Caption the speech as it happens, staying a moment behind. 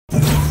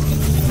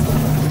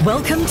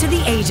Welcome to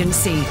the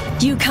agency.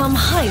 You come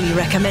highly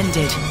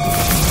recommended.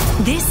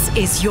 This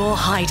is your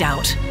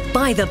hideout.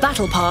 Buy the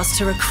battle pass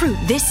to recruit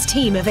this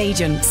team of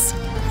agents.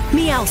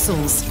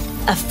 Meowscles,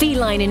 a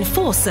feline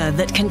enforcer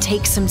that can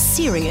take some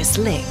serious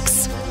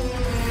licks.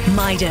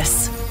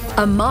 Midas,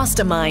 a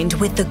mastermind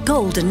with the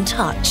golden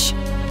touch.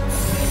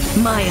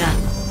 Maya,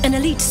 an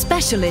elite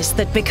specialist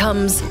that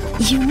becomes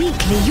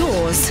uniquely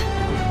yours.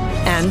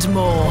 And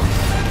more.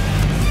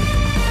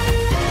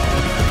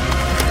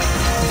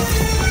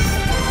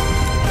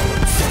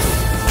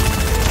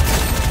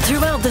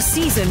 Throughout the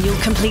season, you'll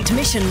complete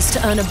missions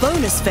to earn a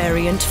bonus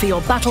variant for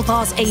your Battle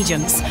Pass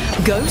agents,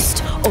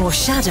 Ghost or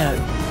Shadow.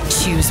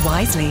 Choose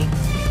wisely.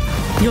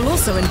 You'll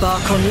also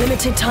embark on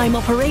limited-time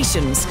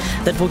operations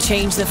that will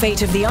change the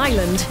fate of the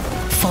island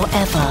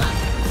forever.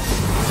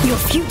 Your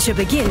future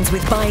begins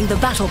with buying the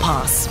Battle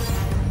Pass.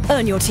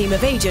 Earn your team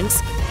of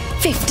agents,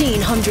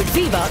 1,500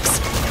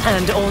 V-Bucks,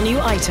 and all new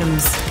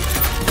items.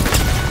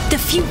 The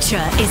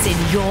future is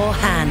in your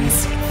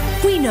hands.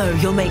 We know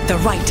you'll make the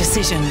right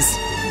decisions.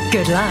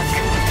 Good luck.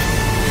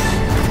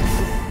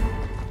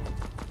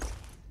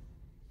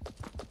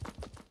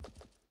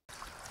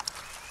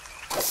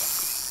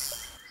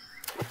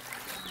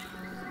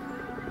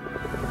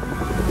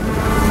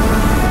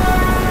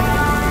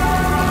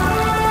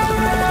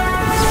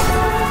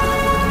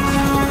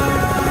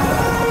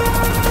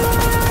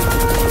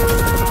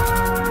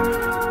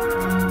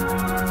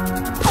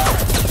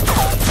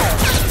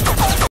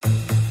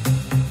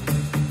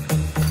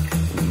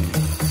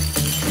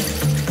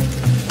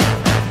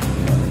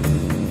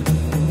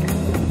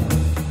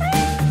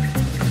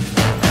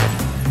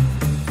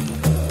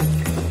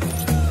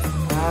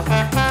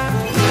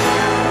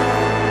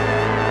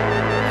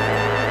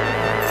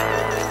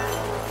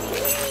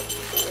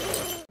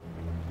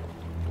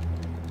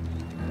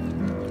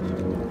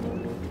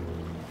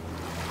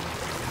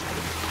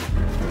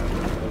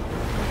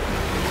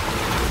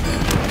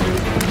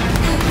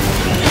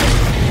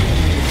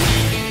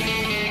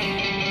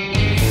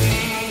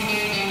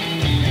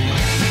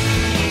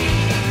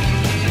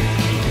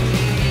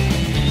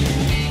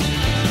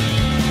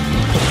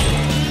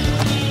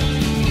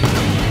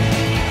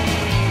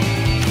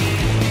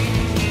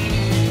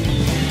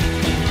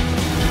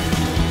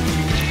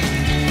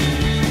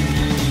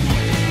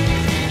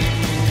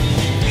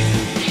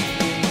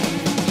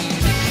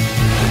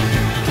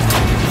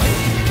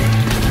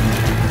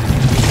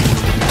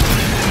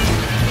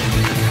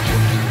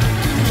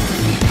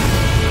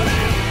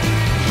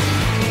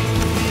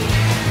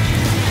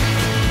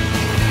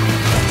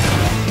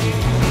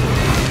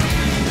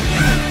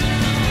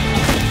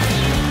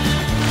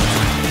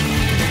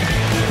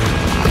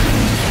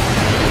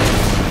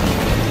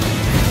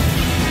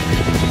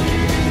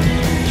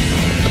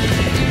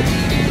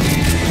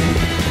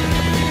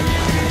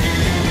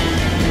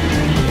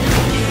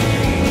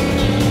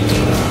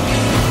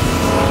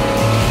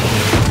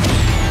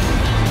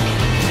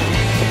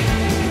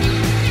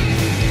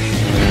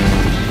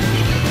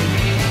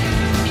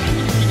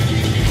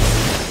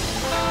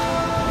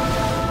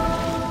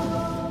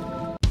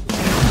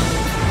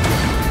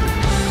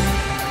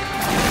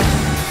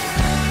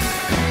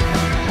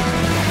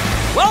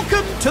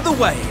 To the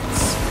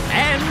waves,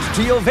 and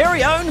to your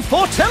very own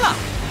Fortilla.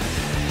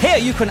 Here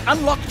you can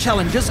unlock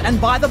challenges and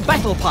buy the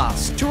Battle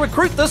Pass to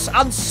recruit this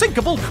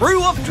unsinkable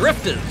crew of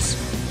drifters.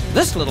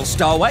 This little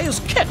stowaway is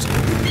Kit.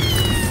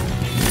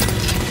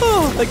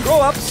 Oh, they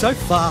grow up so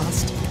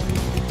fast.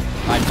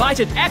 I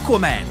invited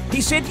Aquaman.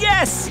 He said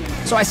yes.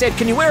 So I said,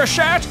 can you wear a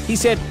shirt? He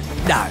said,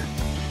 no.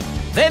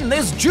 Then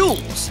there's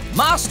Jules,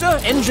 master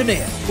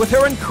engineer, with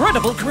her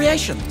incredible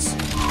creations.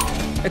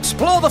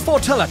 Explore the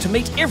Fortilla to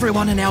meet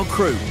everyone in our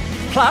crew.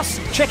 Plus,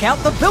 check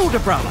out the Build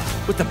Umbrella.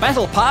 With the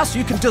Battle Pass,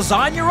 you can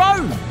design your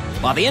own.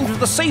 By the end of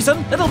the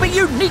season, it'll be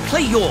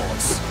uniquely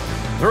yours.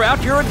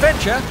 Throughout your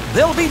adventure,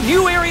 there'll be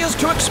new areas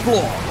to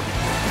explore,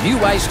 new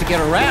ways to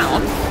get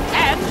around,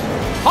 and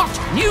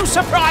hot new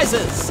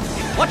surprises.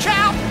 Watch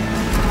out!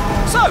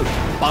 So,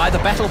 buy the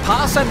Battle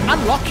Pass and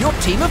unlock your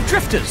team of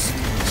drifters.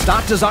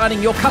 Start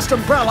designing your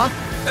custom umbrella,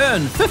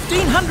 earn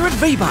 1,500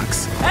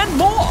 V-Bucks, and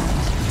more.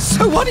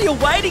 So what are you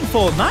waiting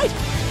for, mate?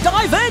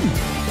 Dive in!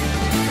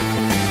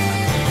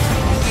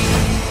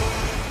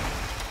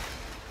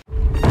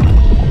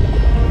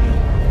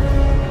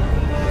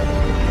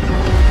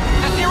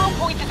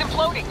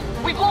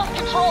 We've lost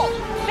control!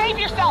 Save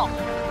yourself!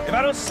 If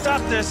I don't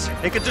stop this,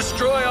 it could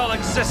destroy all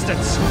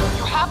existence.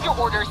 You have your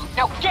orders,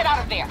 now get out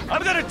of there!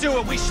 I'm gonna do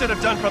what we should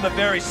have done from the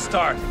very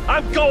start.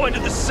 I'm going to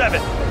the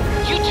 7th!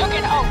 You took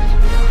an oath!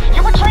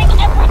 You're betraying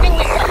everything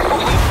we've done for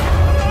you!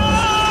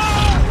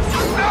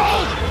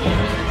 No!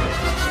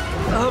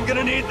 I'm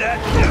gonna need that.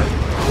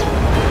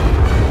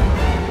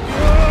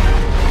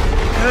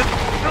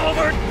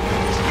 Over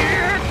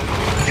here!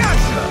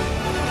 Gotcha!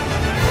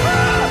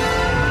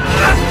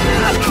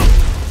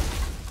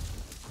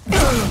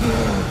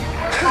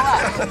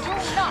 Do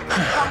not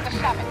confront the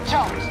 7.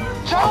 Jones!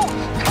 Jones!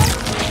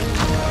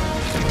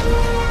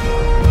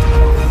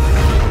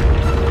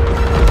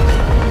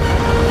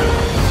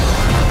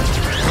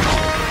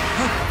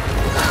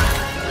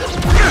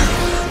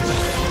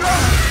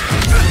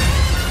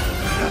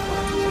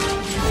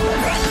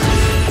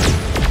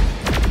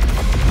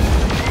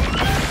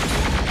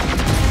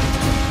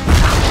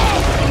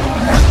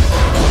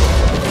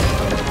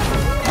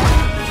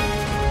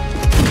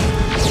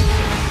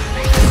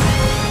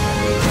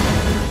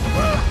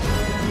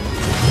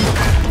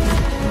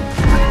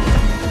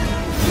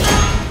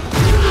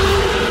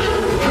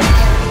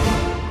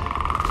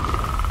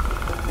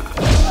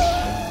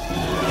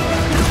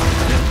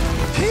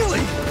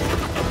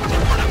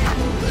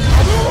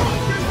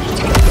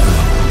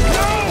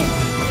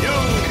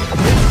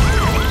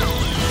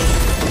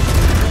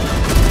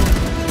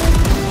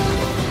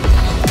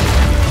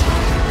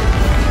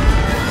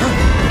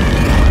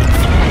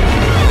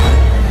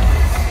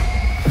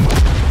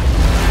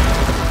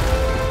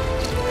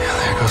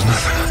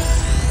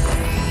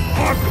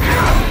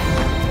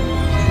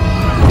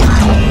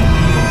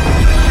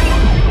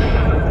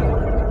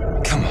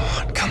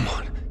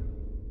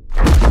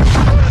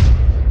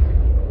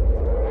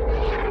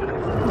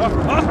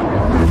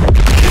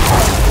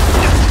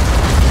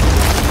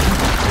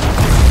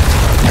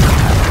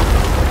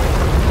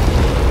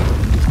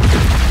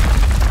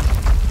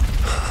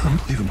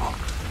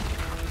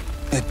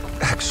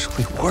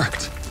 It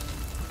worked.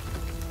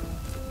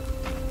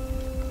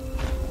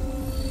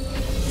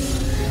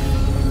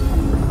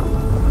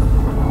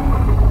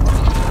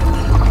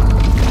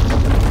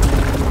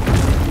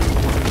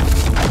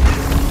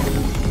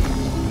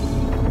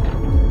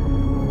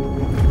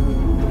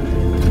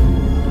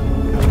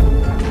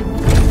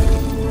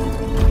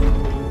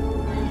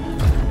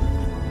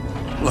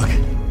 Look,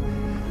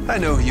 I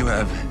know you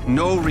have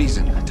no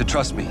reason to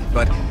trust me,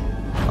 but...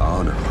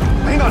 Oh, no.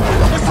 Hang on!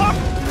 Let's talk!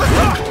 Let's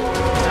talk!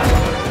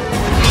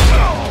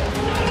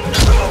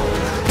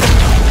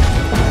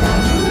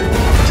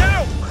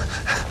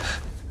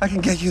 I can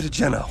get you to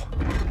Geno.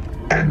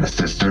 And the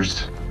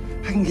sisters?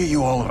 I can get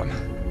you all of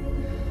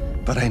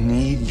them. But I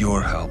need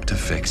your help to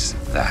fix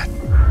that.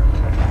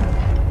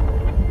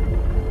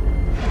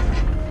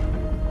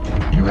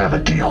 You have a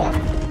deal.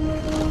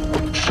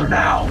 For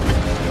now.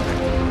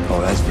 Oh,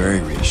 that's very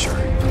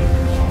reassuring.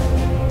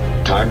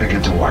 Time to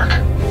get to work.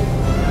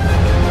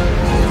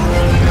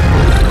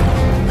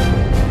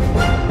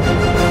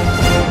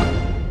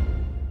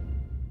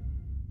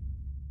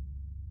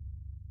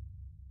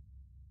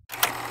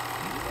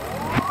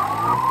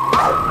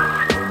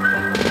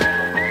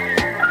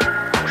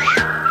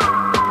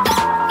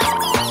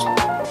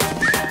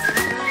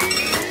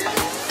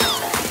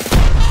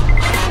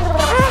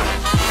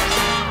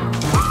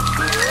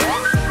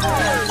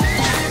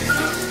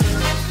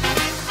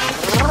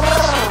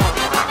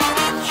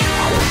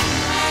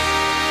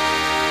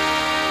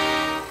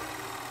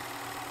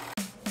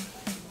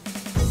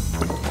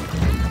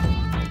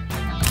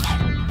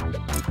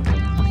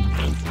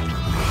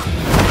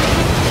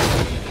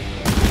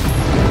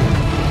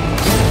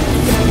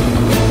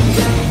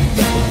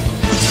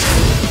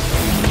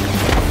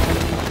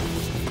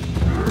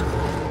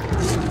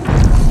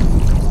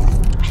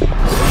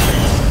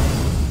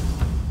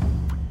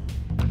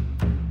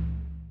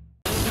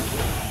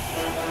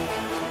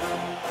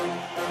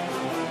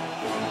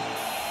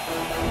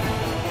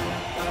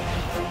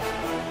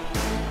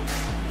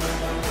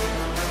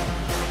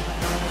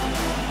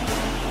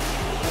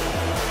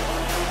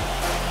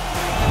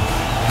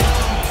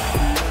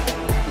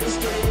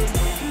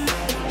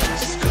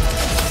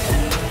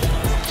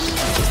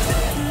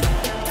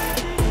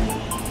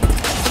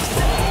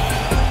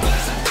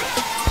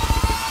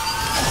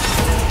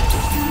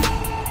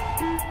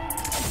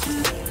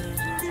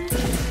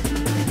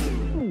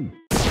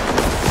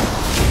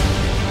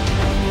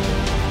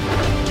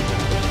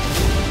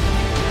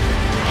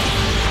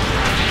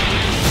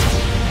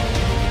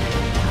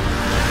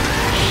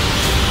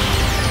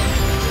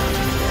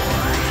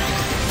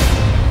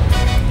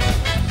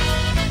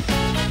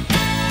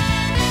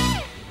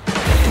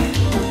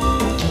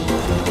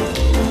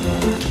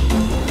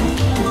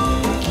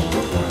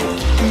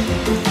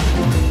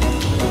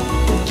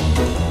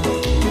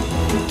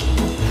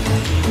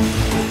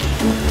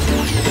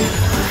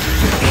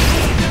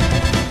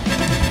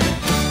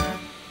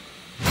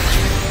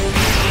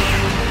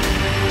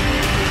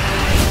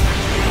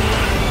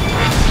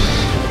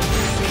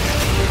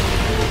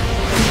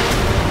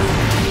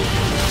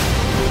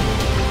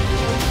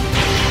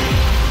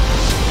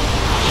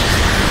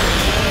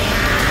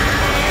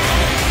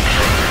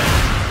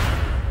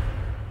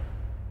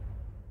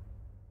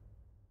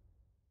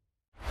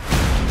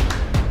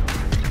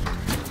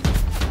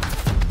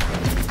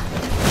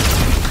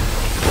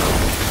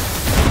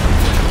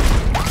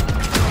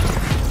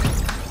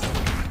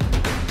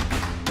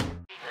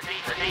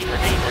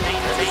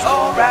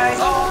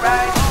 Alright.